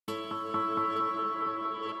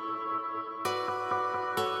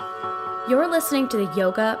You're listening to the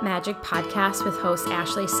Yoga Magic Podcast with host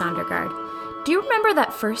Ashley Sondergaard. Do you remember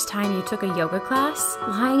that first time you took a yoga class,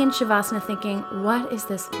 lying in Shavasana thinking, what is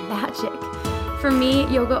this magic? For me,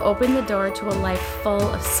 yoga opened the door to a life full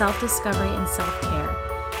of self-discovery and self-care.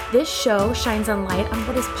 This show shines a light on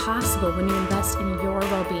what is possible when you invest in your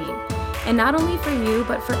well-being. And not only for you,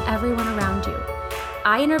 but for everyone around you.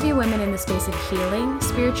 I interview women in the space of healing,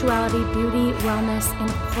 spirituality, beauty, wellness, and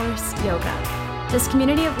of course, yoga. This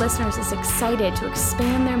community of listeners is excited to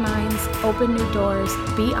expand their minds, open new doors,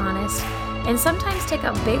 be honest, and sometimes take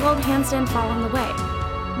a big old handstand fall on the way.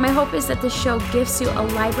 My hope is that this show gives you a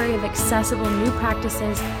library of accessible new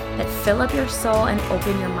practices that fill up your soul and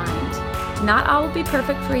open your mind. Not all will be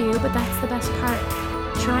perfect for you, but that's the best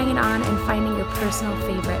part. Trying it on and finding your personal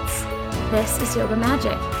favorites. This is Yoga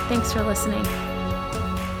Magic. Thanks for listening.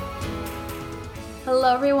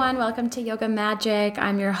 Hello everyone, welcome to Yoga Magic.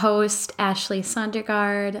 I'm your host, Ashley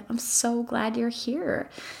Sondergaard. I'm so glad you're here.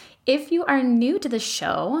 If you are new to the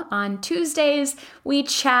show, on Tuesdays, we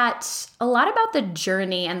chat a lot about the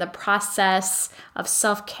journey and the process of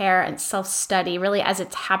self-care and self-study, really as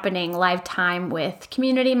it's happening live time with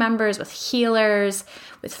community members, with healers,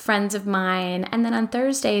 with friends of mine. And then on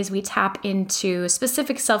Thursdays, we tap into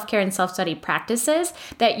specific self-care and self-study practices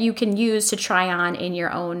that you can use to try on in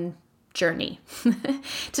your own journey.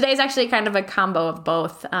 Today is actually kind of a combo of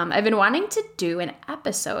both. I've been wanting to do an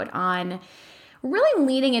episode on really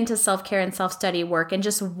leaning into self-care and self-study work and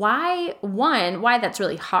just why that's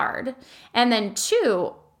really hard. And then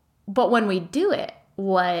two, but when we do it,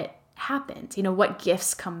 what happens? What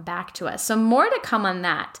gifts come back to us? So more to come on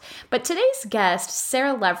that. But today's guest,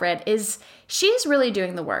 Sarah Leverett, she's really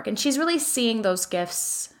doing the work and she's really seeing those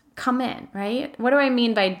gifts come in, right? What do I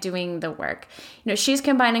mean by doing the work? She's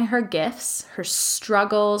combining her gifts, her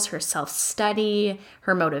struggles, her self-study,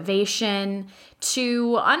 her motivation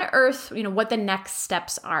to unearth, what the next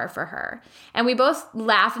steps are for her. And we both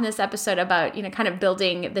laugh in this episode about, kind of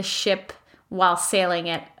building the ship while sailing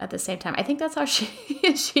it at the same time. I think that's how she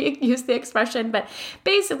used the expression, but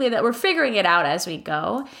basically that we're figuring it out as we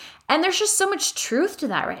go. And there's just so much truth to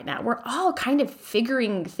that right now. We're all kind of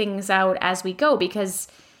figuring things out as we go because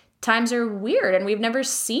times are weird and we've never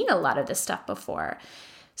seen a lot of this stuff before.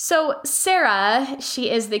 So Sarah,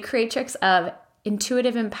 she is the creatrix of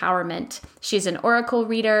Intuitive Empowerment. She's an oracle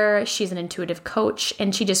reader, she's an intuitive coach,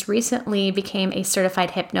 and she just recently became a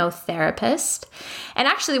certified hypnotherapist. And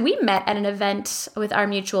actually, we met at an event with our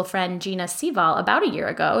mutual friend, Gina Seval, about a year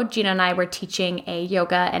ago. Gina and I were teaching a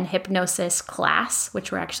yoga and hypnosis class,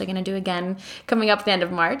 which we're actually going to do again coming up at the end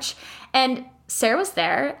of March. And Sarah was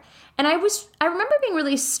there. And I remember being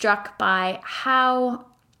really struck by how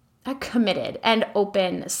committed and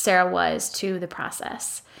open Sarah was to the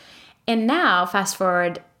process. And now, fast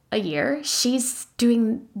forward a year, she's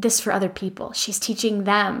doing this for other people. She's teaching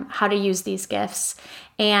them how to use these gifts.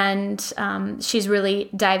 And she's really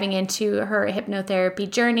diving into her hypnotherapy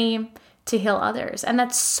journey to heal others. And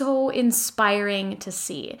that's so inspiring to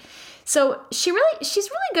see. So she's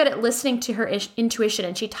really good at listening to her intuition,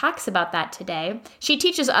 and she talks about that today. She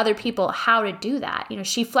teaches other people how to do that.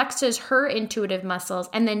 She flexes her intuitive muscles,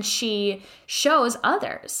 and then she shows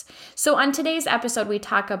others. So on today's episode, we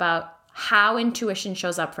talk about how intuition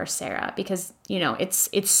shows up for Sarah because,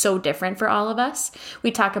 it's so different for all of us.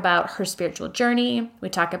 We talk about her spiritual journey. We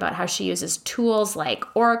talk about how she uses tools like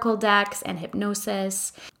oracle decks and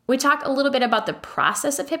hypnosis. We talk a little bit about the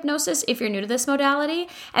process of hypnosis if you're new to this modality.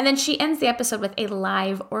 And then she ends the episode with a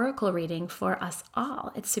live oracle reading for us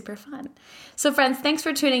all. It's super fun. So friends, thanks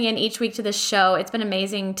for tuning in each week to this show. It's been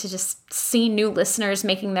amazing to just see new listeners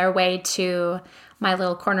making their way to my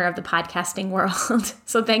little corner of the podcasting world.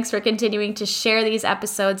 So thanks for continuing to share these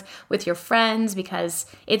episodes with your friends because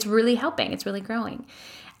it's really helping. It's really growing.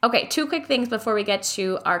 Okay, two quick things before we get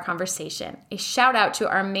to our conversation. A shout out to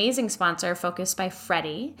our amazing sponsor, Focused by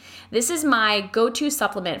Freddie. This is my go-to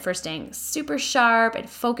supplement for staying super sharp and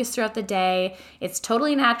focused throughout the day. It's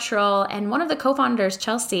totally natural, and one of the co-founders,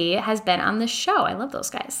 Chelsea, has been on this show. I love those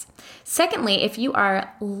guys. Secondly, if you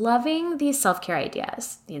are loving these self-care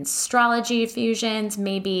ideas, the astrology fusions,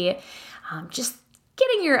 maybe just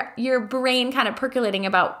getting your brain kind of percolating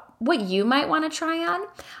about what you might want to try on,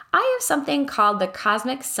 I have something called the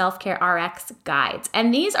Cosmic Self-Care RX Guides.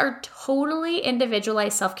 And these are totally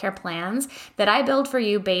individualized self-care plans that I build for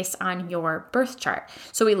you based on your birth chart.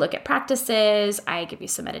 So we look at practices, I give you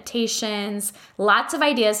some meditations, lots of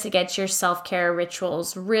ideas to get your self-care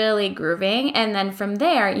rituals really grooving. And then from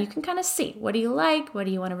there, you can kind of see, what do you like? What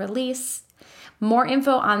do you want to release? More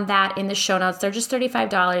info on that in the show notes. They're just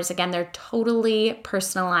 $35. Again, they're totally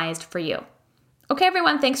personalized for you. Okay,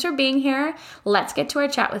 everyone, thanks for being here. Let's get to our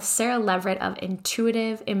chat with Sarah Leverett of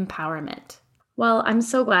Intuitive Empowerment. Well, I'm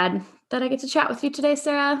so glad that I get to chat with you today,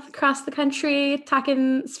 Sarah, across the country,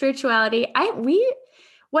 talking spirituality.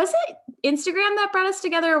 Was it Instagram that brought us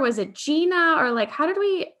together, or was it Gina, or like how did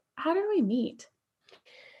we meet?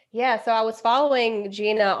 Yeah, so I was following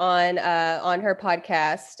Gina on her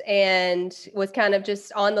podcast and was kind of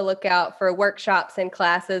just on the lookout for workshops and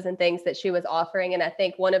classes and things that she was offering. And I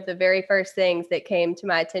think one of the very first things that came to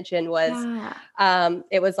my attention was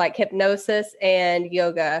it was like hypnosis and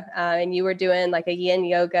yoga, and you were doing like a yin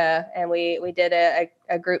yoga, and we did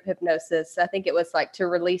a group hypnosis. I think it was like to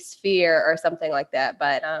release fear or something like that.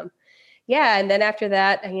 But yeah. And then after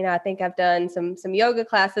that, I think I've done some yoga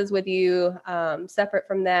classes with you, separate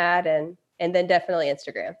from that. And then definitely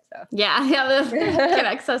Instagram. So yeah,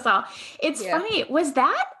 connects us all. It's funny. Was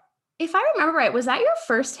that, if I remember right, was that your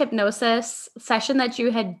first hypnosis session that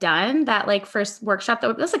you had done, that like first workshop?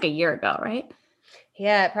 That was like a year ago, right?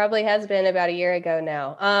 Yeah, it probably has been about a year ago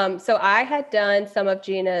now. So I had done some of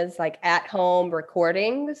Gina's like at home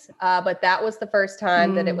recordings, but that was the first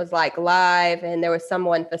time that it was like live and there was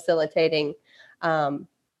someone facilitating, even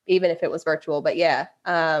if it was virtual. But yeah,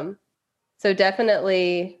 so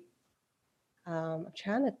definitely, I'm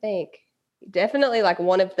trying to think. Definitely like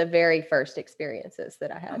one of the very first experiences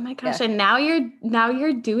that I had. Oh my gosh. Yeah. And now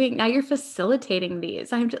you're facilitating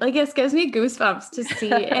these. I'm just, like, it gives me goosebumps to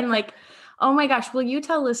see. And like, oh my gosh, will you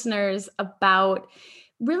tell listeners about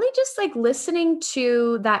really just like listening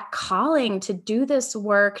to that calling to do this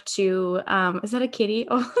work to, is that a kitty?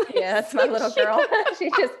 Oh, yeah, that's my little girl. She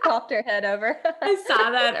just popped her head over. I saw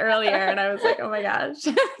that earlier and I was like, oh my gosh,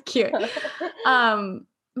 cute.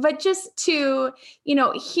 But just to,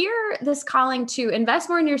 hear this calling to invest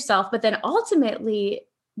more in yourself, but then ultimately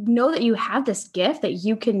know that you have this gift that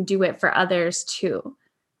you can do it for others too.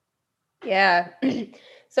 Yeah.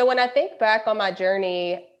 So when I think back on my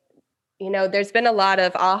journey, there's been a lot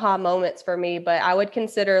of aha moments for me, but I would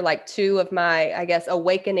consider like two of my, I guess,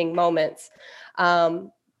 awakening moments.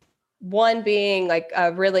 One being like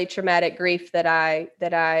a really traumatic grief that I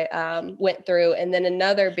went through, and then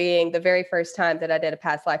another being the very first time that I did a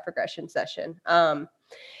past life regression session. And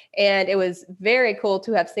it was very cool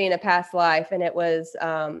to have seen a past life, and it was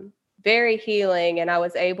very healing, and I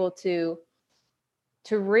was able to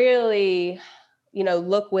really,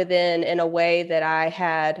 look within in a way that I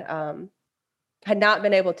had not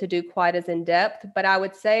been able to do quite as in depth. But I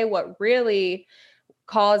would say what really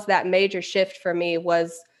caused that major shift for me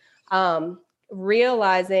was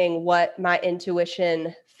realizing what my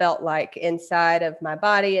intuition felt like inside of my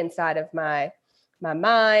body, inside of my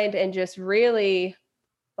mind, and just really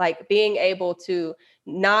like being able to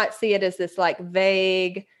not see it as this like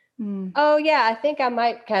vague, oh yeah, I think I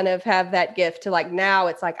might kind of have that gift, to like now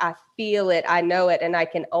it's like I feel it, I know it, and I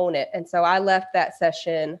can own it. And so I left that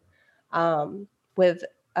session with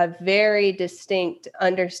a very distinct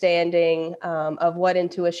understanding of what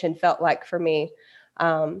intuition felt like for me.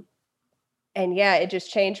 And yeah, it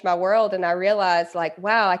just changed my world. And I realized like,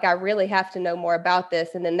 wow, like I really have to know more about this.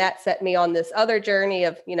 And then that set me on this other journey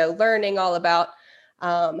of, learning all about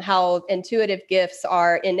how intuitive gifts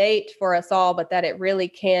are innate for us all, but that it really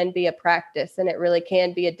can be a practice, and it really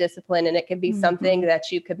can be a discipline, and it can be something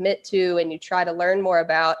that you commit to and you try to learn more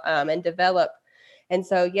about and develop. And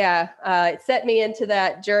so, it set me into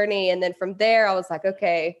that journey. And then from there, I was like,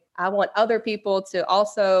 okay, I want other people to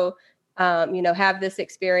also have this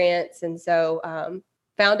experience. And so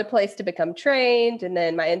found a place to become trained. And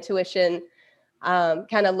then my intuition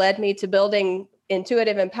kind of led me to building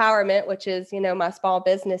Intuitive Empowerment, which is, my small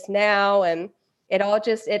business now. And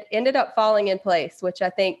it ended up falling in place, which I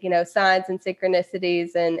think, signs and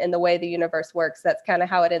synchronicities and the way the universe works, that's kind of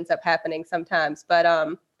how it ends up happening sometimes. But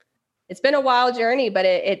it's been a wild journey, but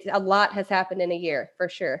it's a lot has happened in a year for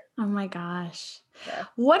sure. Oh my gosh. Yeah.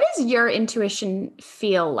 What does your intuition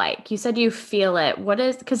feel like? You said you feel it.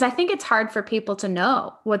 Because I think it's hard for people to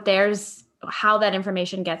know how that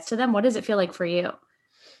information gets to them. What does it feel like for you?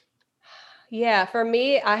 Yeah, for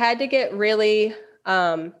me, I had to get really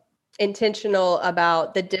intentional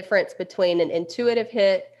about the difference between an intuitive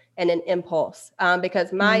hit and an impulse,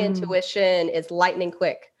 because my intuition is lightning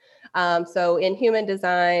quick. So in human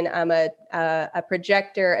design, I'm a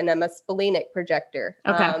projector, and I'm a splenic projector.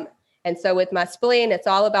 Okay. And so with my spleen, it's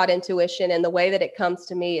all about intuition. And the way that it comes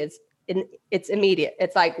to me is it's immediate.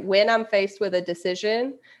 It's like when I'm faced with a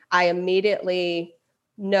decision, I immediately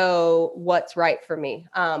know what's right for me.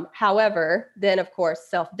 However, then of course,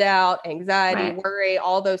 self-doubt, anxiety, worry,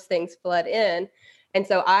 all those things flood in. And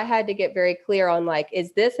so I had to get very clear on like,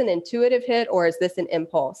 is this an intuitive hit or is this an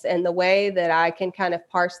impulse? And the way that I can kind of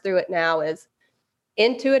parse through it now is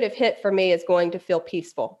intuitive hit for me is going to feel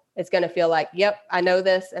peaceful. It's going to feel like, yep, I know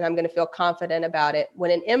this, and I'm going to feel confident about it.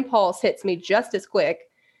 When an impulse hits me just as quick,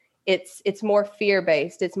 it's more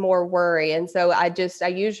fear-based, it's more worry. And so I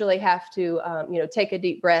usually have to, take a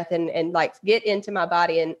deep breath and like get into my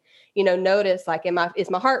body and, notice like, is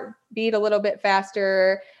my heart beat a little bit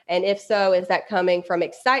faster? And if so, is that coming from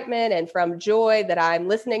excitement and from joy that I'm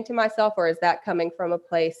listening to myself, or is that coming from a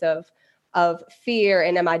place of fear?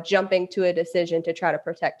 And am I jumping to a decision to try to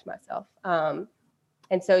protect myself?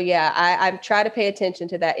 And so, yeah, I try to pay attention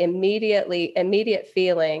to that immediate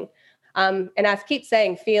feeling. And I keep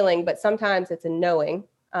saying feeling, but sometimes it's a knowing.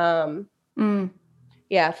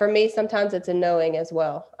 Yeah, for me, sometimes it's a knowing as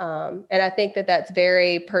well. And I think that that's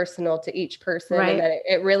very personal to each person, right. And that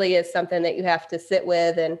it really is something that you have to sit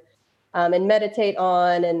with and meditate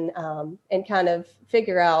on and kind of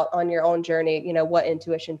figure out on your own journey, what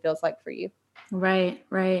intuition feels like for you. Right,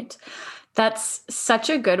 right. That's such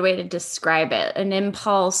a good way to describe it. An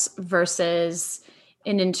impulse versus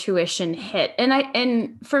an intuition hit.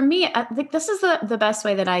 And for me, I think this is the best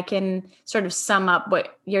way that I can sort of sum up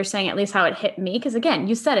what you're saying, at least how it hit me. Because again,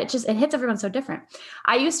 you said it hits everyone so different.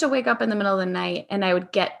 I used to wake up in the middle of the night and I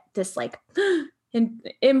would get this like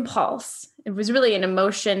impulse. It was really an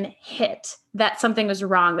emotion hit that something was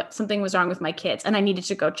wrong with my kids and I needed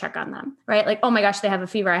to go check on them, right? Like, oh my gosh, they have a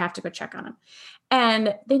fever. I have to go check on them.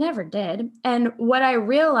 And they never did. And what I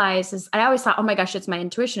realized is I always thought, oh my gosh, it's my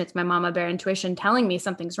intuition. It's my mama bear intuition telling me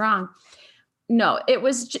something's wrong. No, it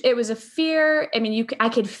was a fear. I mean, I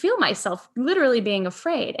could feel myself literally being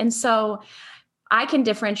afraid. And so I can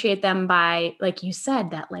differentiate them by, like you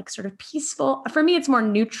said, that like sort of peaceful, for me, it's more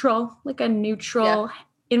neutral, like a neutral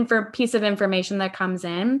piece of information that comes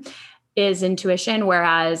in is intuition.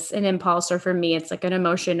 Whereas an impulse, or for me, it's like an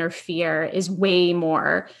emotion or fear is way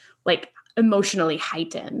more like emotionally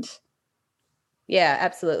heightened. Yeah,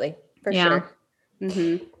 absolutely. For sure.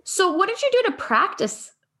 Mm-hmm. So what did you do to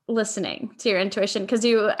practice listening to your intuition? Because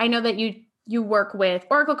I know that you work with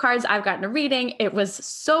oracle cards. I've gotten a reading. It was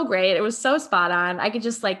so great. It was so spot on. I could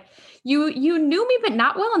just like, you knew me, but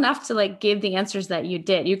not well enough to like give the answers that you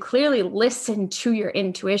did. You clearly listened to your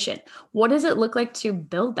intuition. What does it look like to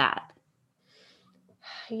build that?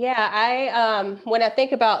 Yeah, I when I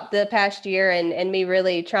think about the past year and me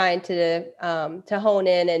really trying to hone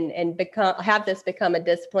in and become a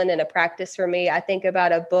discipline and a practice for me, I think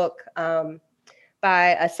about a book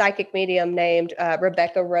by a psychic medium named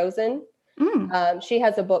Rebecca Rosen. She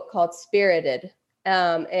has a book called Spirited.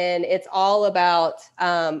 And it's all about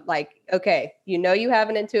okay, you have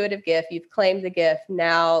an intuitive gift, you've claimed the gift.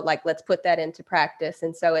 Now, like, let's put that into practice.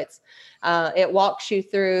 And so it walks you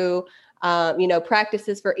through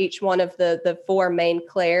practices for each one of the four main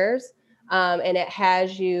clairs. And it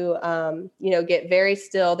has you, get very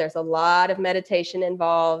still. There's a lot of meditation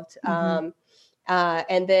involved. And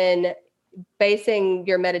then basing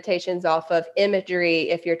your meditations off of imagery,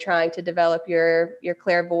 if you're trying to develop your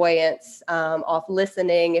clairvoyance, off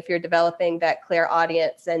listening, if you're developing that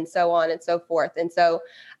clairaudience, and so on and so forth. And so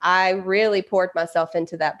I really poured myself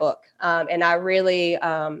into that book. And I really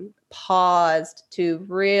paused to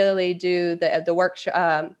really do the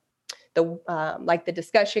workshop, the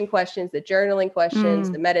discussion questions, the journaling questions,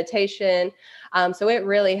 the meditation. So it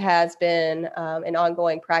really has been an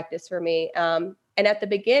ongoing practice for me. And at the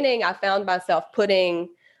beginning, I found myself putting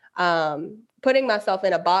myself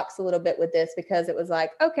in a box a little bit with this, because it was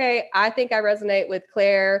like, okay, I think I resonate with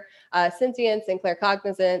clairsentience and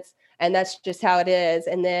claircognizance, and that's just how it is.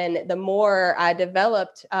 And then the more I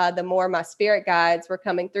developed, the more my spirit guides were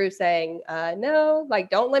coming through saying, no, like,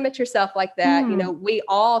 don't limit yourself like that. We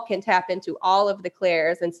all can tap into all of the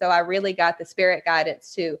clairs. And so I really got the spirit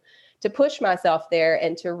guidance to push myself there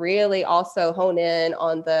and to really also hone in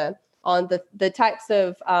on the types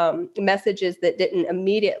of messages that didn't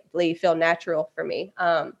immediately feel natural for me.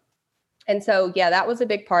 And so, yeah, that was a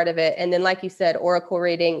big part of it. And then, like you said, oracle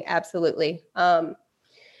reading, absolutely.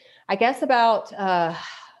 I guess about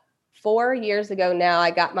 4 years ago now, I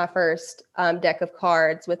got my first deck of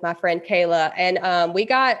cards with my friend Kayla. And I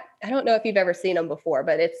don't know if you've ever seen them before,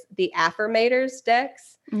 but it's the Affirmators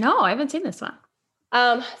decks. No, I haven't seen this one.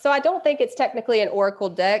 So I don't think it's technically an oracle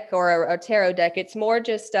deck or a tarot deck. It's more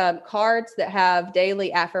just cards that have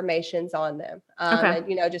daily affirmations on them. And,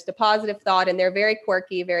 just a positive thought. And they're very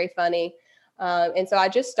quirky, very funny. And so I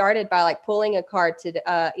just started by like pulling a card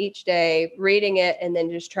to each day, reading it, and then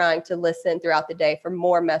just trying to listen throughout the day for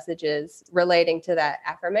more messages relating to that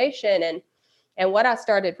affirmation. And what I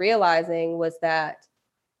started realizing was that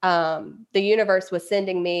the universe was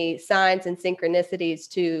sending me signs and synchronicities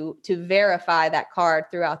to verify that card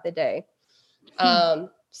throughout the day.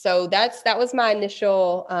 So that was my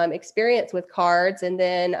initial experience with cards. And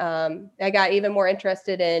then I got even more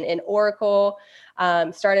interested in Oracle,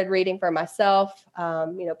 started reading for myself,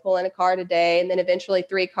 pulling a card a day, and then eventually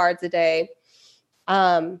 3 cards a day,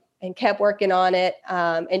 and kept working on it.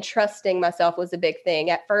 And trusting myself was a big thing.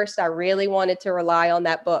 At first, I really wanted to rely on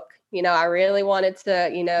that book. I really wanted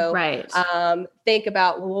to, Right. think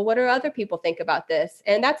about, well, what do other people think about this?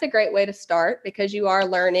 And that's a great way to start because you are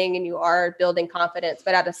learning and you are building confidence.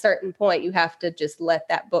 But at a certain point, you have to just let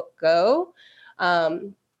that book go,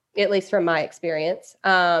 at least from my experience.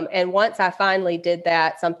 And once I finally did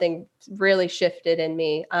that, something really shifted in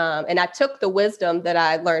me. And I took the wisdom that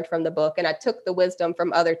I learned from the book and I took the wisdom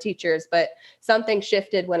from other teachers, but something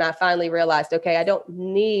shifted when I finally realized, okay, I don't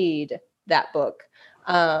need that book.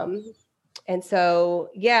 And so,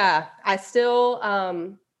 yeah, I still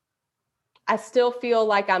feel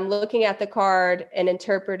like I'm looking at the card and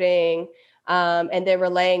interpreting, and then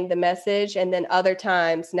relaying the message. And then other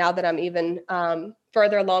times, now that I'm even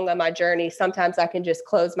further along on my journey, sometimes I can just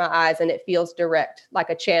close my eyes and it feels direct, like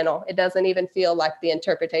a channel. It doesn't even feel like the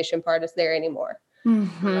interpretation part is there anymore.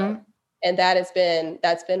 Mm-hmm. And that's been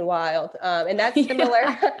wild. And that's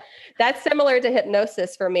similar. That's similar to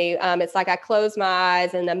hypnosis for me. It's like I close my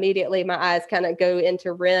eyes and immediately my eyes kind of go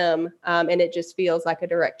into REM, and it just feels like a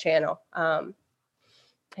direct channel.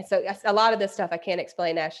 And so a lot of this stuff I can't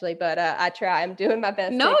explain, Ashley, but I try. I'm doing my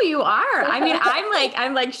best. No, you are. I mean,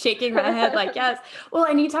 I'm like shaking my head like, yes. Well,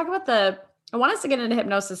 and you talk about I want us to get into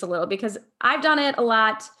hypnosis a little because I've done it a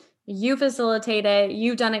lot. You facilitate it.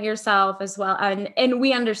 You've done it yourself as well. And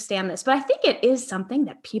we understand this, but I think it is something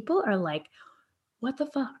that people are like, what the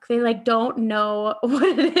fuck? They like don't know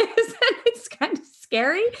what it is. And it's kind of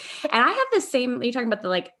scary. And I have the same, you're talking about the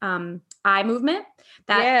like eye movement.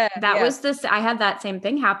 That was this, I had that same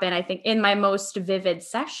thing happen, I think, in my most vivid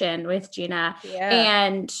session with Gina. Yeah.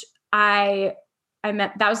 And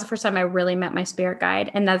that was the first time I really met my spirit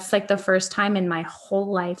guide. And that's like the first time in my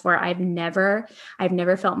whole life where I've never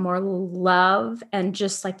felt more love and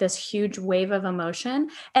just like this huge wave of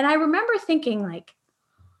emotion. And I remember thinking like,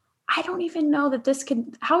 I don't even know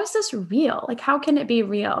that how is this real? Like, how can it be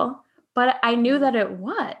real? But I knew that it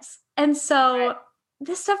was. And so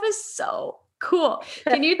this stuff is so cool.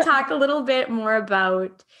 Can you talk a little bit more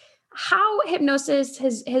about how hypnosis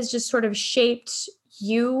has just sort of shaped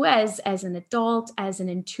you as an adult, as an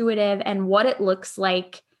intuitive, and what it looks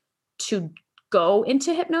like to go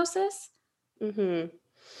into hypnosis? Mm-hmm.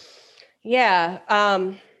 Yeah.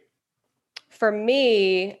 For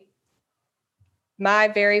me, my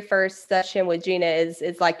very first session with Gina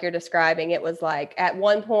is like you're describing. It was like at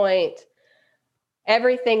one point,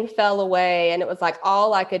 everything fell away and it was like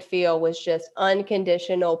all I could feel was just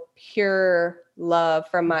unconditional, pure love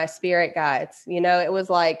from my spirit guides. It was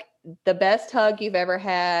like the best hug you've ever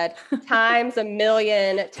had, times a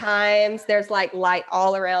million times. There's like light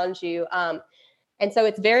all around you. And so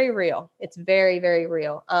it's very real. It's very, very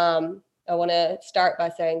real. I want to start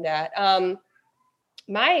by saying that.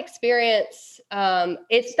 My experience,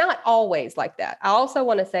 it's not always like that. I also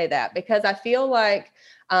want to say that because I feel like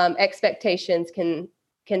expectations can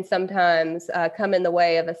sometimes come in the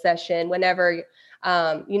way of a session whenever,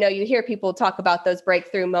 you hear people talk about those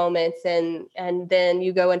breakthrough moments and then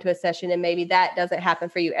you go into a session and maybe that doesn't happen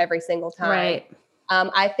for you every single time. Right.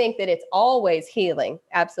 I think that it's always healing.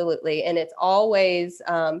 Absolutely. And it's always,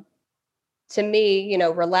 to me,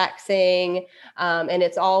 relaxing. And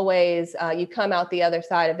it's always, you come out the other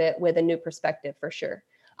side of it with a new perspective for sure.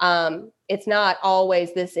 It's not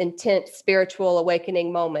always this intense spiritual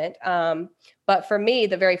awakening moment. But for me,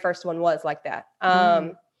 the very first one was like that.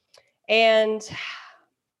 And,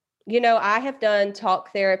 I have done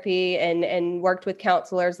talk therapy and worked with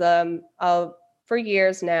counselors for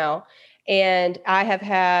years now. And I have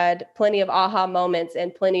had plenty of aha moments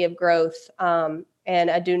and plenty of growth. And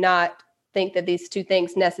I do not think that these two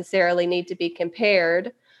things necessarily need to be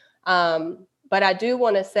compared. But I do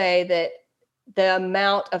want to say that the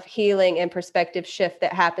amount of healing and perspective shift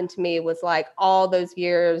that happened to me was like all those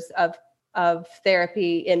years of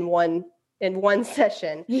therapy in one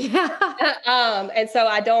session. Yeah. And so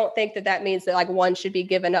I don't think that means that like one should be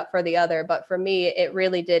given up for the other. But for me, it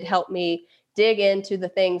really did help me dig into the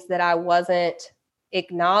things that I wasn't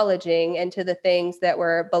acknowledging, into the things that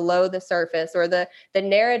were below the surface, or the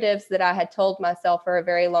narratives that I had told myself for a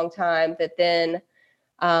very long time that then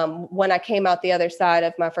when I came out the other side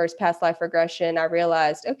of my first past life regression, I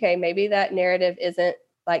realized, okay, maybe that narrative isn't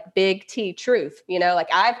like big T truth, like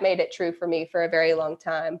I've made it true for me for a very long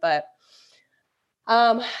time. But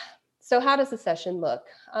so how does the session look?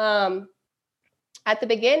 At the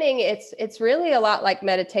beginning, it's really a lot like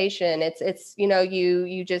meditation. It's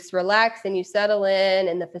you just relax and you settle in,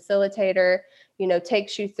 and the facilitator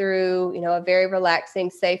takes you through a very relaxing,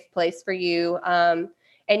 safe place for you.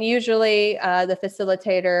 And usually, the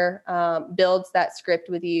facilitator builds that script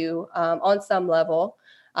with you on some level,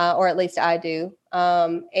 or at least I do,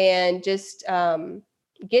 and just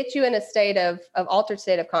get you in a state of altered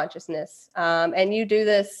state of consciousness. And you do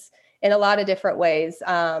this in a lot of different ways.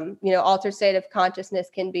 Altered state of consciousness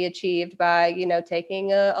can be achieved by,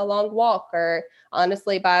 taking a long walk, or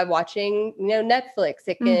honestly by watching, Netflix.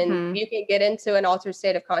 You can get into an altered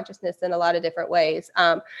state of consciousness in a lot of different ways.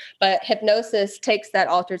 But hypnosis takes that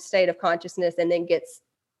altered state of consciousness and then gets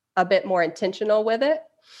a bit more intentional with it.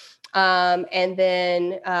 And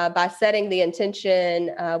then by setting the intention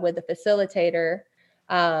with the facilitator,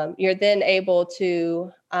 you're then able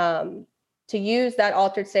to use that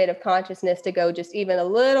altered state of consciousness to go just even a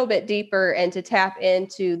little bit deeper and to tap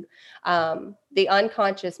into the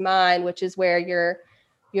unconscious mind, which is where your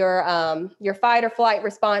fight or flight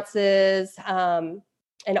responses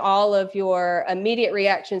and all of your immediate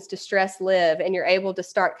reactions to stress live, and you're able to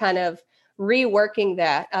start kind of rework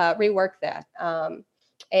that.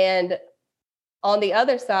 And on the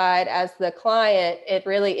other side, as the client, it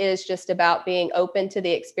really is just about being open to the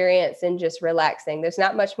experience and just relaxing. There's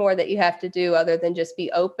not much more that you have to do other than just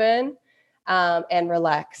be open and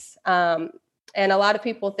relax. And a lot of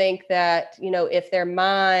people think that, if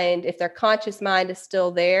their conscious mind is still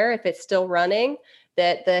there, if it's still running,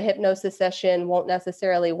 that the hypnosis session won't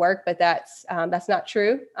necessarily work, but that's not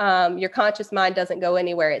true. Your conscious mind doesn't go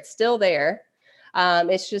anywhere. It's still there.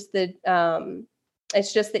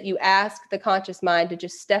 It's just that you ask the conscious mind to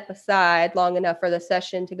just step aside long enough for the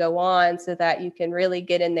session to go on, so that you can really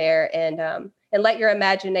get in there and let your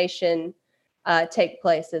imagination take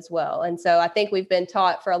place as well. And so I think we've been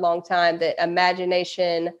taught for a long time that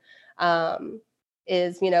imagination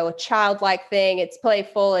is, a childlike thing. It's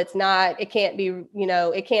playful. It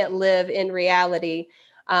can't live in reality.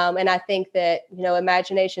 And I think that,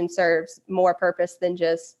 imagination serves more purpose than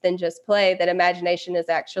just play, that imagination is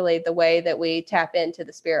actually the way that we tap into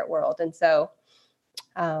the spirit world. And so,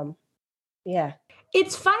 yeah.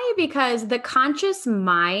 It's funny because the conscious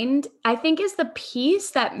mind, I think, is the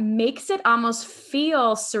piece that makes it almost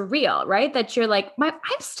feel surreal, right? That you're like, I'm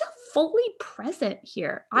still fully present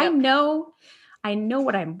here. Yep. I know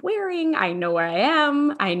what I'm wearing. I know where I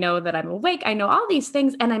am. I know that I'm awake. I know all these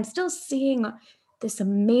things, and I'm still seeing this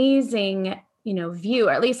amazing, view,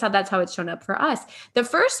 or at least that's how it's shown up for us. The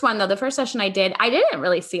first one, though, the first session I didn't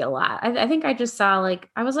really see a lot. I think I just saw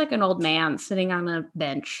I was like an old man sitting on a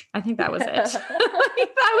bench. I think that was it.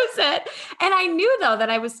 That was it. And I knew, though,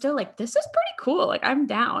 that I was still like, this is pretty cool. I'm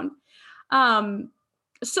down.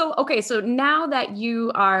 So now that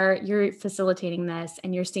you're facilitating this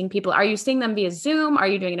and you're seeing people, are you seeing them via Zoom? Are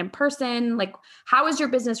you doing it in person? How has your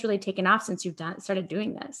business really taken off since you've started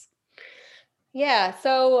doing this? Yeah.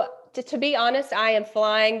 So to be honest, I am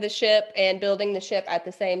flying the ship and building the ship at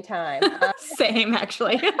the same time. Same,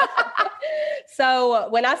 actually. So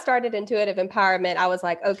when I started Intuitive Empowerment, I was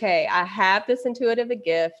like, okay, I have this intuitive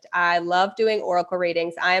gift. I love doing oracle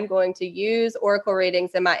readings. I am going to use oracle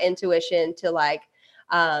readings and my intuition to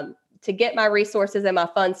get my resources and my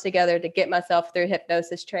funds together to get myself through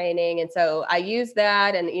hypnosis training. And so I use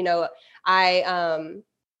that, and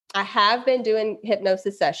I have been doing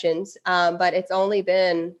hypnosis sessions, but it's only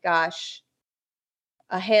been,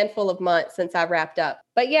 a handful of months since I wrapped up.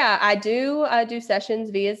 But yeah, I do sessions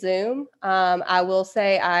via Zoom. I will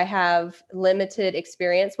say I have limited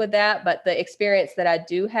experience with that, but the experience that I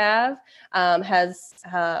do have has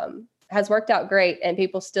worked out great, and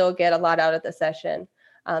people still get a lot out of the session.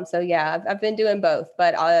 So yeah, I've been doing both,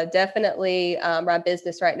 but definitely my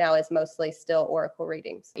business right now is mostly still oracle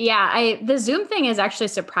readings. Yeah, the Zoom thing has actually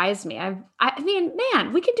surprised me. I mean,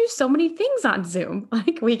 man, we can do so many things on Zoom.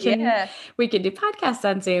 We can do podcasts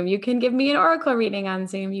on Zoom. You can give me an oracle reading on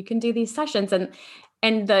Zoom. You can do these sessions, and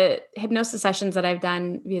the hypnosis sessions that I've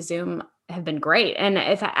done via Zoom have been great. And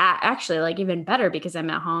it's actually even better because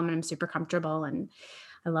I'm at home and I'm super comfortable, and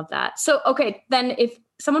I love that. So, okay, then if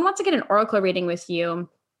someone wants to get an oracle reading with you,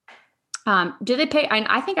 do they pay?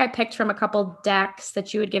 I think I picked from a couple decks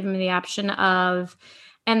that you would give me the option of,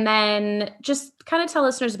 and then just kind of tell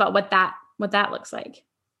listeners about what that looks like.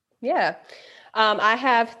 Yeah. I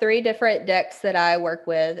have 3 different decks that I work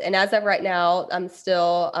with. And as of right now, I'm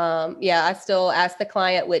still, I still ask the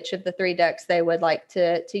client which of the 3 decks they would like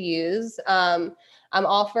to use. I'm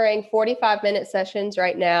offering 45-minute sessions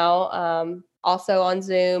right now. also on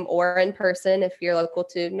Zoom or in person if you're local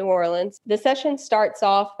to New Orleans. The session starts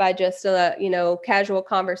off by just a casual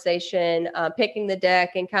conversation, picking the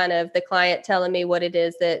deck and kind of the client telling me what it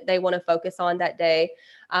is that they want to focus on that day.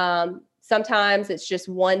 Sometimes it's just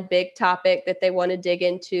one big topic that they want to dig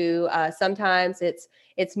into. Sometimes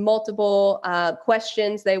it's multiple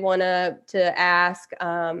questions they want to ask.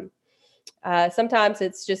 Sometimes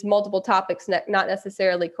it's just multiple topics, not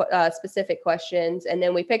necessarily specific questions. And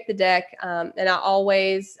then we pick the deck. And I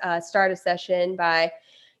always start a session by,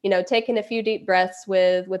 taking a few deep breaths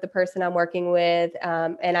with the person I'm working with.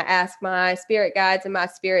 And I ask my spirit guides and my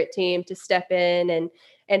spirit team to step in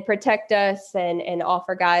and protect us and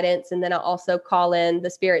offer guidance. And then I also call in the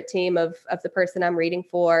spirit team of the person I'm reading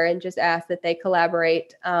for and just ask that they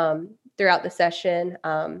collaborate throughout the session.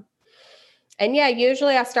 And yeah,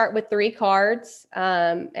 usually I start with 3 cards,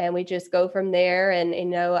 and we just go from there. And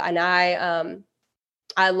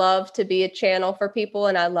I love to be a channel for people,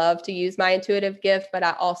 and I love to use my intuitive gift, but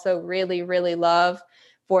I also really, really love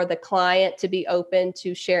for the client to be open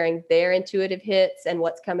to sharing their intuitive hits and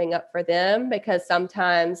what's coming up for them, because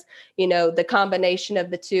sometimes, the combination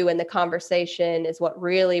of the two and the conversation is what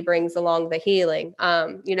really brings along the healing.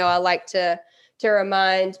 I like to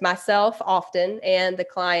remind myself often and the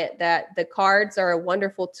client that the cards are a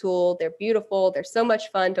wonderful tool. They're beautiful. They're so much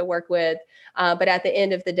fun to work with. But at the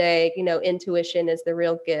end of the day, intuition is the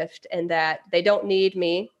real gift, and that they don't need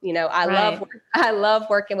me. I love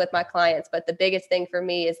working with my clients, but the biggest thing for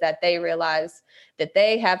me is that they realize that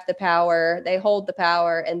they have the power, they hold the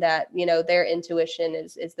power, and that, their intuition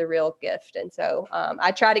is the real gift. And so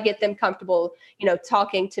I try to get them comfortable,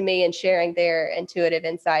 talking to me and sharing their intuitive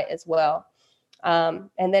insight as well.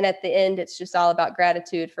 And then at the end, it's just all about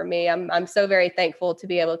gratitude for me. I'm so very thankful to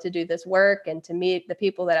be able to do this work and to meet the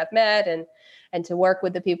people that I've met and to work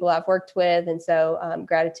with the people I've worked with. And so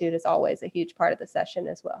gratitude is always a huge part of the session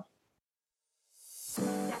as well.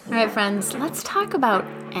 All right, friends, let's talk about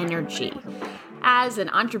energy. As an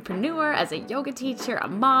entrepreneur, as a yoga teacher, a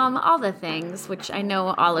mom, all the things, which I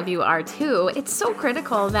know all of you are too, it's so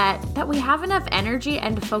critical that we have enough energy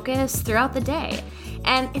and focus throughout the day.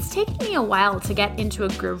 And it's taken me a while to get into a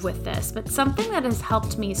groove with this, but something that has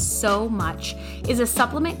helped me so much is a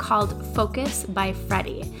supplement called Focus by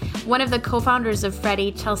Freddie. One of the co-founders of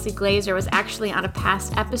Freddie, Chelsea Glazer, was actually on a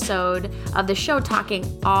past episode of the show talking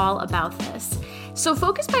all about this. So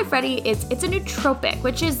Focus by Freddie, it's a nootropic,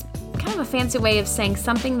 which is kind of a fancy way of saying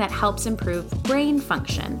something that helps improve brain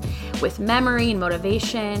function with memory and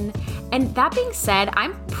motivation. And that being said,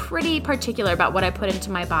 I'm pretty particular about what I put into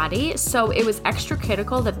my body, so it was extra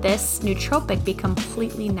critical that this nootropic be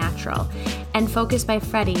completely natural. And Focus by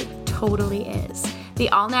Freddie totally is. The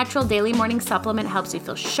all-natural daily morning supplement helps you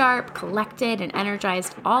feel sharp, collected, and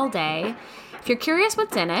energized all day. If you're curious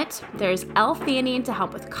what's in it, there's L-theanine to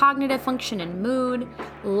help with cognitive function and mood,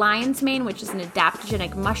 lion's mane, which is an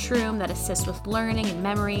adaptogenic mushroom that assists with learning and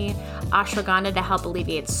memory, ashwagandha to help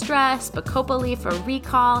alleviate stress, bacopa leaf for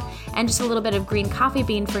recall, and just a little bit of green coffee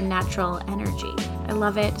bean for natural energy. I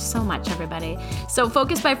love it so much, everybody. So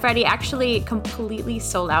Focus by Freddie actually completely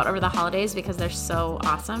sold out over the holidays because they're so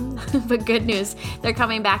awesome. But good news, they're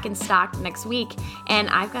coming back in stock next week, and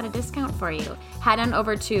I've got a discount for you. Head on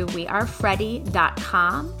over to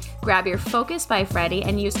wearefreddie.com, grab your Focus by Freddie,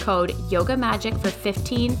 and use code YOGAMAGIC for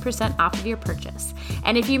 15% off of your purchase.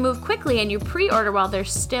 And if you move quickly and you pre-order while they're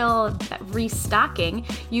still restocking,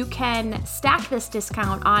 you can stack this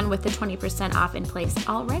discount on with the 20% off in place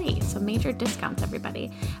already. So major discounts,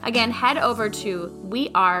 everybody. Again, head over to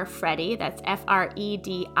wearefreddie, that's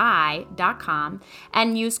FREDI.com,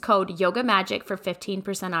 and use code YOGAMAGIC for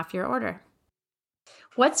 15% off your order.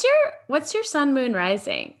 What's your sun, moon,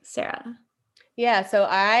 rising, Sarah? Yeah, so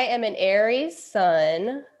I am an Aries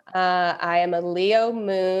sun. I am a Leo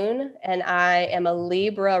moon, and I am a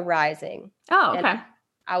Libra rising. Oh, okay. And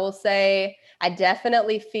I will say I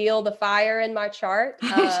definitely feel the fire in my chart.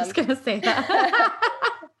 I was just gonna say that.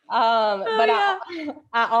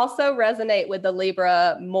 I also resonate with the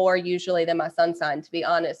Libra more usually than my sun sign, to be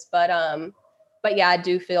honest. But yeah, I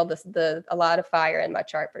do feel a lot of fire in my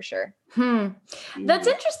chart for sure. That's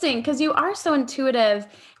interesting because you are so intuitive,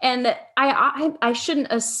 and I shouldn't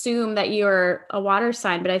assume that you're a water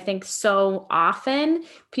sign, but I think so often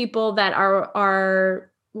people that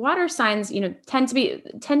are water signs, tend to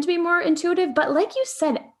be more intuitive. But like you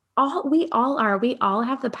said, we all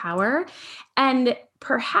have the power, and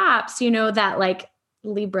perhaps that like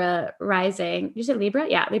Libra rising. You said Libra?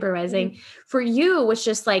 Yeah, Libra rising. For you was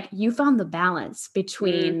just like you found the balance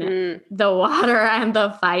between the water and the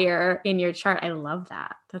fire in your chart. I love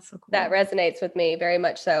that. That's so cool. That resonates with me very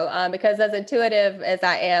much so. Because as intuitive as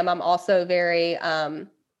I am, I'm also very,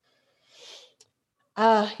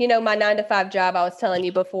 my 9 to 5 job I was telling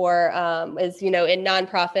you before is, in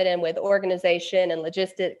nonprofit and with organization and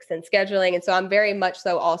logistics and scheduling. And so I'm very much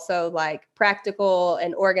so also like practical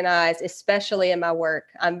and organized, especially in my work.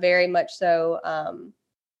 I'm very much so,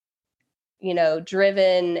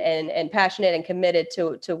 driven and passionate and committed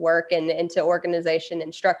to work and to organization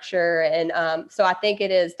and structure. And so I think it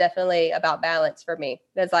is definitely about balance for me.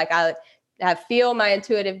 There's like, I feel my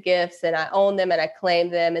intuitive gifts and I own them and I claim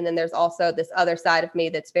them. And then there's also this other side of me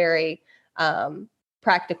that's very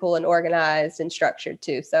practical and organized and structured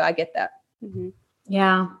too. So I get that. Mm-hmm.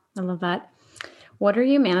 Yeah, I love that. What are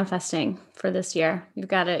you manifesting for this year? You've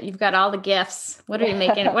got all the gifts. What are you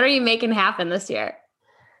making? What are you making happen this year?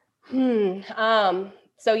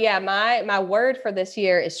 So yeah, my word for this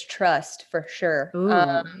year is trust for sure. Ooh,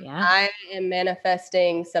 yeah. I am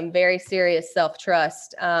manifesting some very serious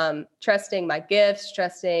self-trust, trusting my gifts,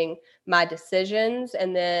 trusting my decisions.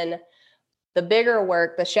 And then the bigger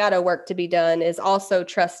work, the shadow work to be done is also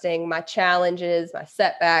trusting my challenges, my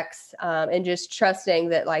setbacks, and just trusting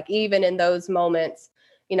that like, even in those moments,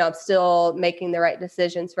 I'm still making the right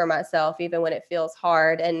decisions for myself, even when it feels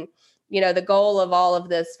hard. And the goal of all of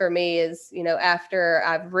this for me is, after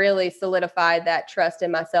I've really solidified that trust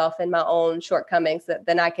in myself and my own shortcomings, that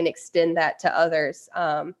then I can extend that to others.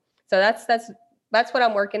 So that's what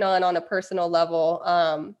I'm working on a personal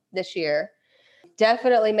level this year.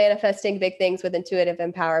 Definitely manifesting big things with intuitive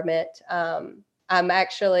empowerment. I'm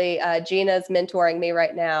actually, Gina's mentoring me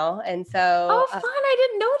right now. And so. Oh, fun. I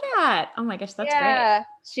didn't know that. Oh my gosh, that's great. Yeah,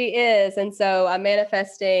 she is. And so I'm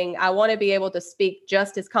manifesting, I want to be able to speak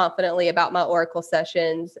just as confidently about my Oracle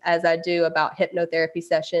sessions as I do about hypnotherapy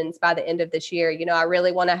sessions by the end of this year. I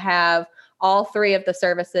really want to have all 3 of the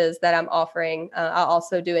services that I'm offering. I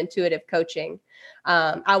also do intuitive coaching.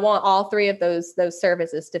 I want all 3 of those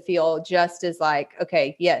services to feel just as like,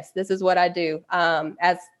 okay, yes, this is what I do,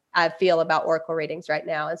 as I feel about Oracle readings right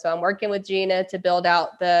now. And so I'm working with Gina to build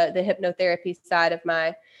out the hypnotherapy side of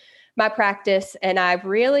my practice. And I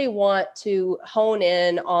really want to hone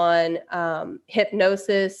in on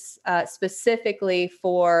hypnosis, specifically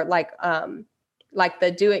for like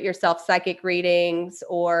the do-it-yourself psychic readings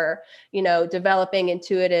or, developing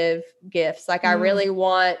intuitive gifts. Like I really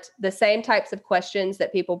want the same types of questions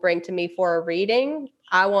that people bring to me for a reading.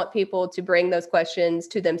 I want people to bring those questions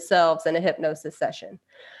to themselves in a hypnosis session.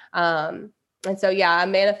 And so, yeah,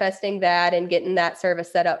 I'm manifesting that and getting that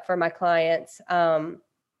service set up for my clients.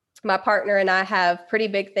 My partner and I have pretty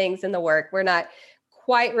big things in the work. We're not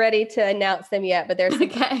quite ready to announce them yet, but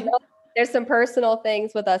there's some personal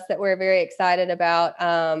things with us that we're very excited about,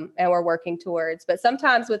 and we're working towards. But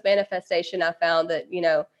sometimes with manifestation, I found that,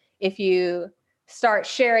 if you start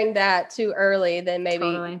sharing that too early, then maybe,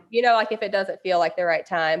 Totally. Like if it doesn't feel like the right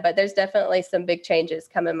time. But there's definitely some big changes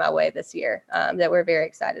coming my way this year that we're very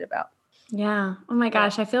excited about. Yeah. Oh my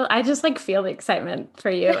gosh. I just like feel the excitement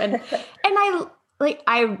for you. And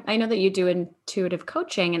I know that you do intuitive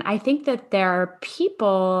coaching, and I think that there are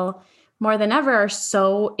people more than ever are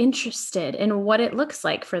so interested in what it looks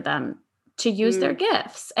like for them to use their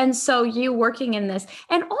gifts. And so you working in this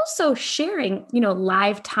and also sharing,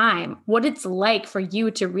 live time, what it's like for you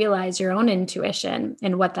to realize your own intuition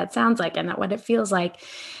and what that sounds like and what it feels like.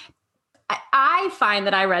 I find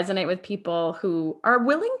that I resonate with people who are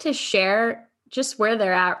willing to share just where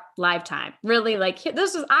they're at live time. Really like,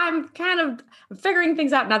 I'm kind of figuring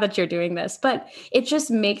things out now that you're doing this, but it just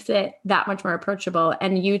makes it that much more approachable.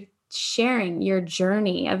 And you sharing your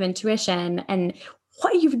journey of intuition and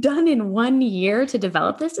what you've done in 1 year to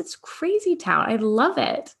develop this, it's crazy town. I love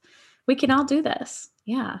it. We can all do this.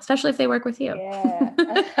 Yeah. Especially if they work with you.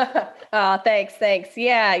 Yeah. Oh, thanks.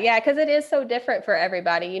 Yeah. Yeah. Cause it is so different for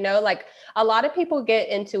everybody, like a lot of people get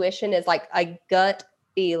intuition as like a gut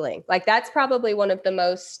feeling. Like that's probably one of the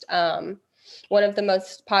most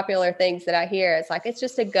popular things that I hear. It's like, it's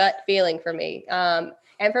just a gut feeling for me.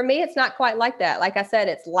 And for me, it's not quite like that. Like I said,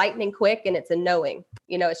 it's lightning quick and it's a knowing,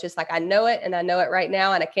 it's just like, I know it and I know it right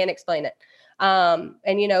now and I can't explain it. And,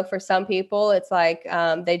 for some people, it's like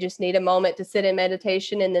they just need a moment to sit in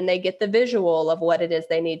meditation and then they get the visual of what it is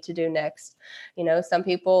they need to do next. Some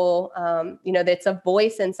people, it's a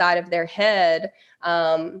voice inside of their head,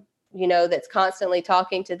 that's constantly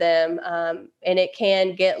talking to them. And it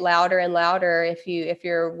can get louder and louder if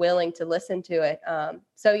you're willing to listen to it.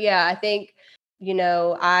 So, yeah, I think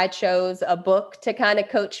I chose a book to kind of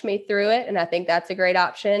coach me through it. And I think that's a great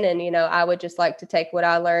option. And, I would just like to take what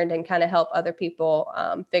I learned and kind of help other people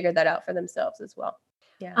figure that out for themselves as well.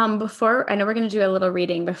 Yeah. Before, I know we're going to do a little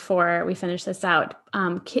reading before we finish this out.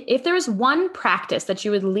 If there was one practice that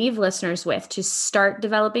you would leave listeners with to start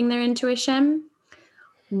developing their intuition,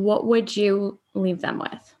 what would you leave them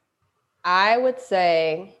with? I would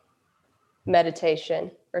say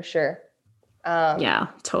meditation for sure. Yeah,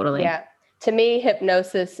 totally. Yeah. To me,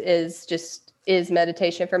 hypnosis is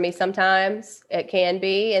meditation for me. Sometimes it can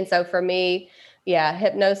be. And so for me, yeah,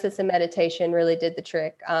 hypnosis and meditation really did the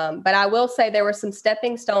trick. But I will say there were some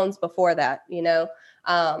stepping stones before that.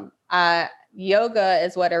 Yoga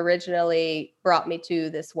is what originally brought me to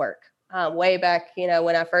this work. Way back,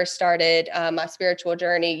 when I first started my spiritual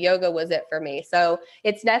journey, yoga was it for me. So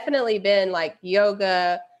it's definitely been like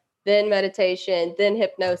yoga, then meditation, then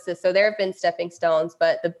hypnosis. So there have been stepping stones,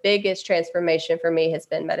 but the biggest transformation for me has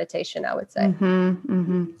been meditation, I would say.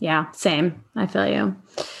 Yeah, same. I feel you.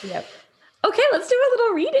 Yep. Okay, let's do a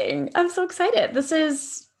little reading. I'm so excited. This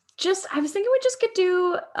is I was thinking we just could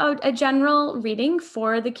do a general reading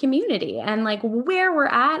for the community and like where we're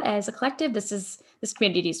at as a collective. This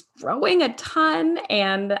community is growing a ton.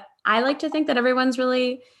 And I like to think that everyone's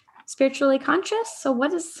really spiritually conscious. So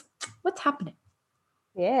what's happening?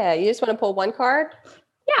 Yeah. You just want to pull one card?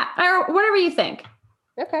 Yeah. Or whatever you think.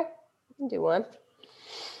 Okay. I can do one.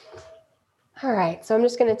 All right. So I'm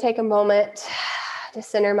just going to take a moment to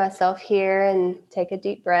center myself here and take a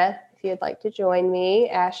deep breath. If you'd like to join me,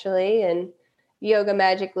 Ashley, and Yoga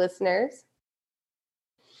Magic listeners.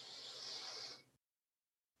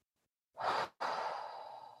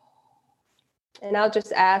 And I'll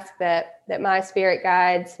just ask that my spirit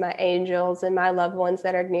guides, my angels, and my loved ones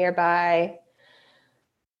that are nearby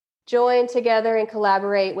join together and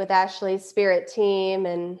collaborate with Ashley's spirit team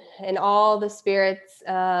and all the spirits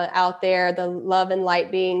out there, the love and light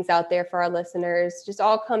beings out there for our listeners, just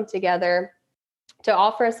all come together to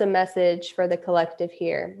offer us a message for the collective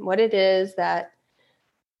here. What it is that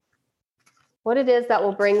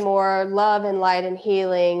will bring more love and light and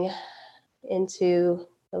healing into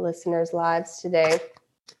the listeners' lives today.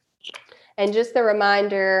 And just the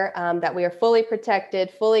reminder that we are fully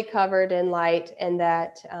protected, fully covered in light, and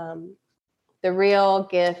that the real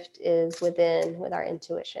gift is within with our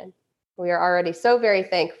intuition. We are already so very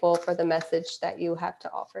thankful for the message that you have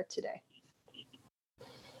to offer today.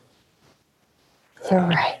 All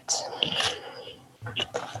right.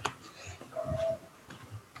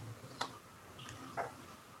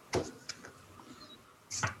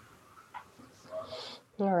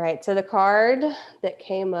 All right. So the card that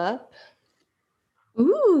came up.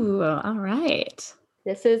 Ooh, all right.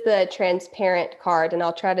 This is the transparent card, and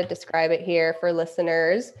I'll try to describe it here for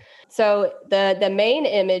listeners. So the main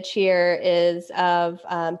image here is of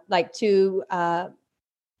like two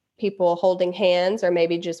people holding hands, or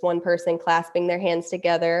maybe just one person clasping their hands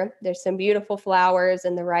together. There's some beautiful flowers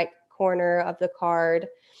in the right corner of the card.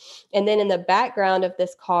 And then in the background of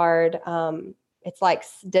this card, it's like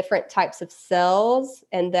different types of cells,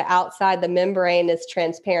 and the outside, the membrane is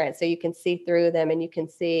transparent. So you can see through them and you can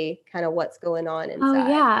see kind of what's going on inside. Oh,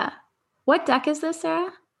 yeah. What deck is this,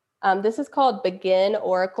 Sarah? This is called Begin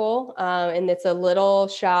Oracle, and it's a little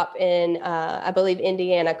shop in, I believe,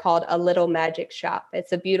 Indiana called A Little Magic Shop.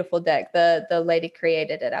 It's a beautiful deck. The lady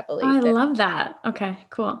created it, I believe. Oh, I love that. Okay,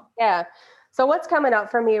 cool. Yeah. So what's coming up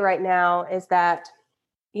for me right now is that,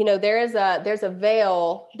 there's a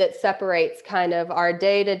veil that separates kind of our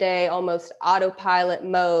day-to-day, almost autopilot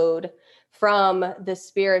mode from the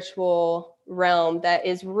spiritual realm that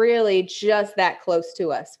is really just that close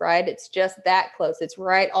to us, right? It's just that close. It's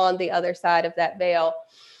right on the other side of that veil.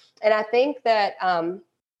 And I think that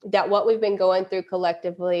that what we've been going through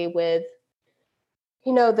collectively with,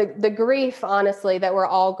 the grief, honestly, that we're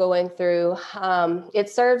all going through, it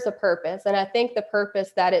serves a purpose. And I think the purpose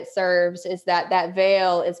that it serves is that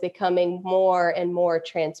veil is becoming more and more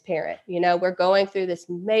transparent. We're going through this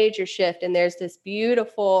major shift, and there's this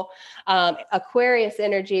beautiful Aquarius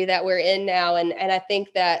energy that we're in now. And I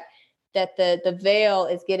think that the veil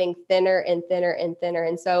is getting thinner and thinner and thinner.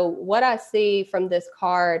 And so what I see from this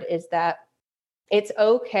card is that it's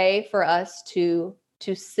okay for us to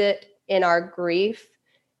sit in our grief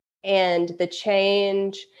and the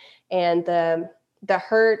change and the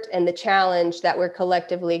hurt and the challenge that we're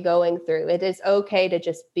collectively going through. It is okay to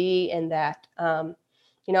just be in that. I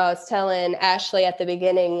was telling Ashley at the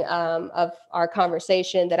beginning of our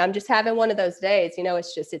conversation that I'm just having one of those days.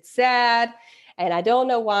 It's sad, and I don't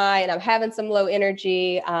know why, and I'm having some low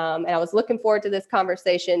energy. And I was looking forward to this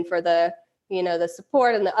conversation for the the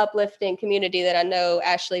support and the uplifting community that I know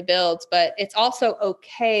Ashley builds, but it's also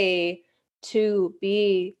okay to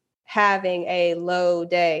be having a low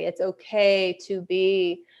day. It's okay to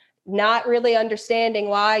be not really understanding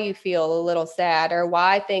why you feel a little sad or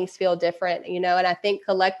why things feel different, and I think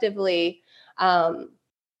collectively,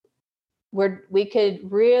 we could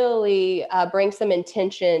really bring some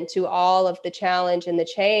intention to all of the challenge and the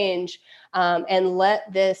change, and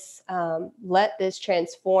let this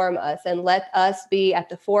transform us, and let us be at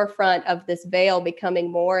the forefront of this veil becoming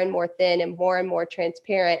more and more thin and more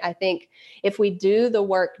transparent. I think if we do the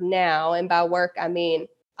work now, and by work I mean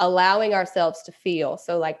allowing ourselves to feel,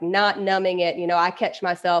 so like not numbing it. I catch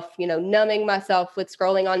myself numbing myself with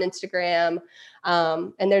scrolling on Instagram,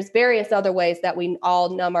 and there's various other ways that we all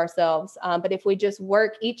numb ourselves, but if we just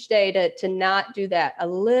work each day to not do that, a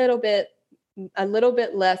little bit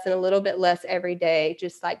less and a little bit less every day,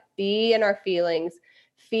 just like be in our feelings,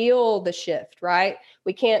 feel the shift, right?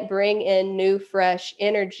 We can't bring in new fresh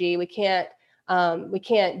energy, we can't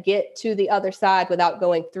get to the other side without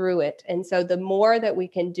going through it. And so the more that we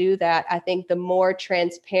can do that, I think the more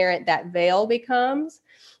transparent that veil becomes,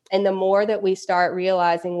 and the more that we start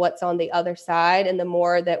realizing what's on the other side, and the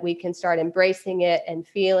more that we can start embracing it and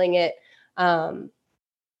feeling it. And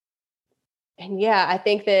yeah, I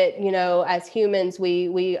think that, as humans,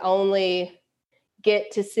 we only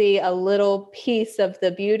get to see a little piece of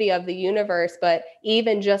the beauty of the universe, but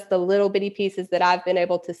even just the little bitty pieces that I've been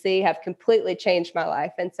able to see have completely changed my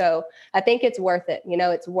life. And so I think it's worth it.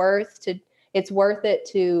 It's worth it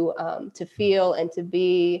to feel and to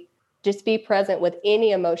be present with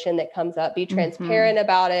any emotion that comes up, be transparent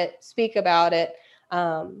about it, speak about it.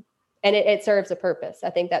 And it serves a purpose.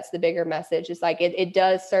 I think that's the bigger message. It's like, it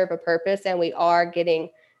does serve a purpose, and we are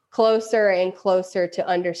getting closer and closer to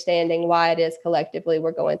understanding why it is collectively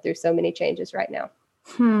we're going through so many changes right now.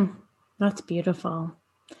 That's beautiful.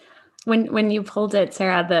 When you pulled it,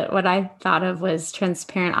 Sarah, what I thought of was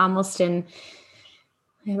transparent, almost in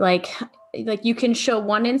like you can show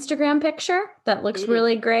one Instagram picture that looks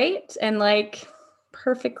really great and like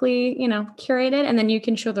perfectly, curated. And then you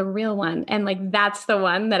can show the real one. And like, that's the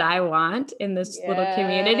one that I want in this little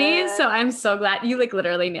community. So I'm so glad you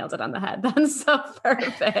literally nailed it on the head. That's so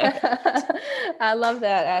perfect. I love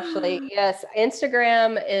that, Ashley. Yes.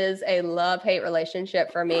 Instagram is a love-hate relationship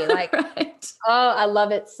for me. Like, right. Oh, I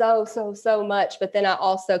love it so much. But then I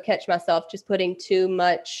also catch myself just putting too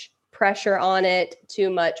much pressure on it, too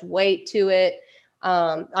much weight to it.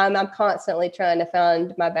 I'm constantly trying to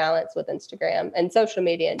find my balance with Instagram and social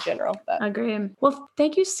media in general. But. Agree. Well,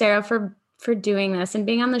 thank you, Sarah, for doing this and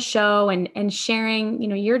being on the show and sharing,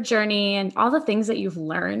 your journey and all the things that you've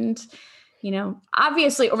learned,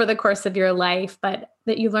 obviously over the course of your life, but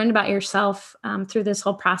that you learned about yourself through this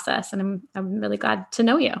whole process. And I'm really glad to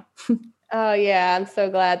know you. Oh yeah, I'm so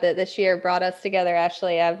glad that this year brought us together,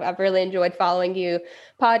 Ashley. I've really enjoyed following you,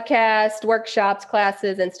 podcast, workshops,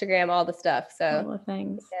 classes, Instagram, all the stuff. So all the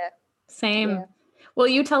things. Yeah. Same. Yeah. Will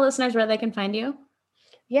you tell listeners where they can find you?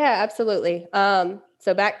 Yeah, absolutely.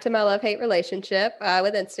 So back to my love-hate relationship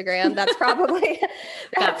with Instagram. That's probably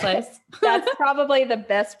that place. That's probably the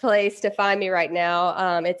best place to find me right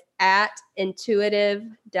now. It's at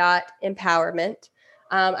intuitive.empowerment.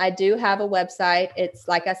 I do have a website. It's,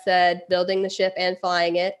 like I said, building the ship and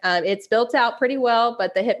flying it. It's built out pretty well,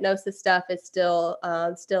 but the hypnosis stuff is still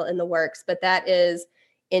in the works. But that is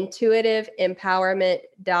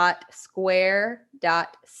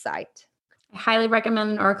intuitivempowerment.square.site. I highly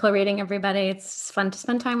recommend an Oracle reading, everybody. It's fun to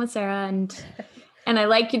spend time with Sarah. And I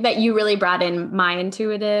like that you really brought in my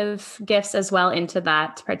intuitive gifts as well into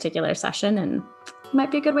that particular session. And it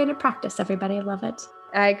might be a good way to practice, everybody. I love it.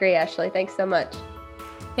 I agree, Ashley. Thanks so much.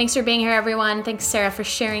 Thanks for being here, everyone. Thanks, Sarah, for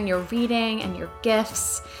sharing your reading and your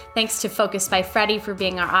gifts. Thanks to Focus by Freddie for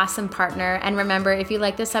being our awesome partner. And remember, if you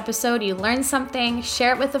like this episode, you learned something,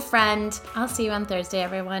 share it with a friend. I'll see you on Thursday,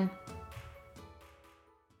 everyone.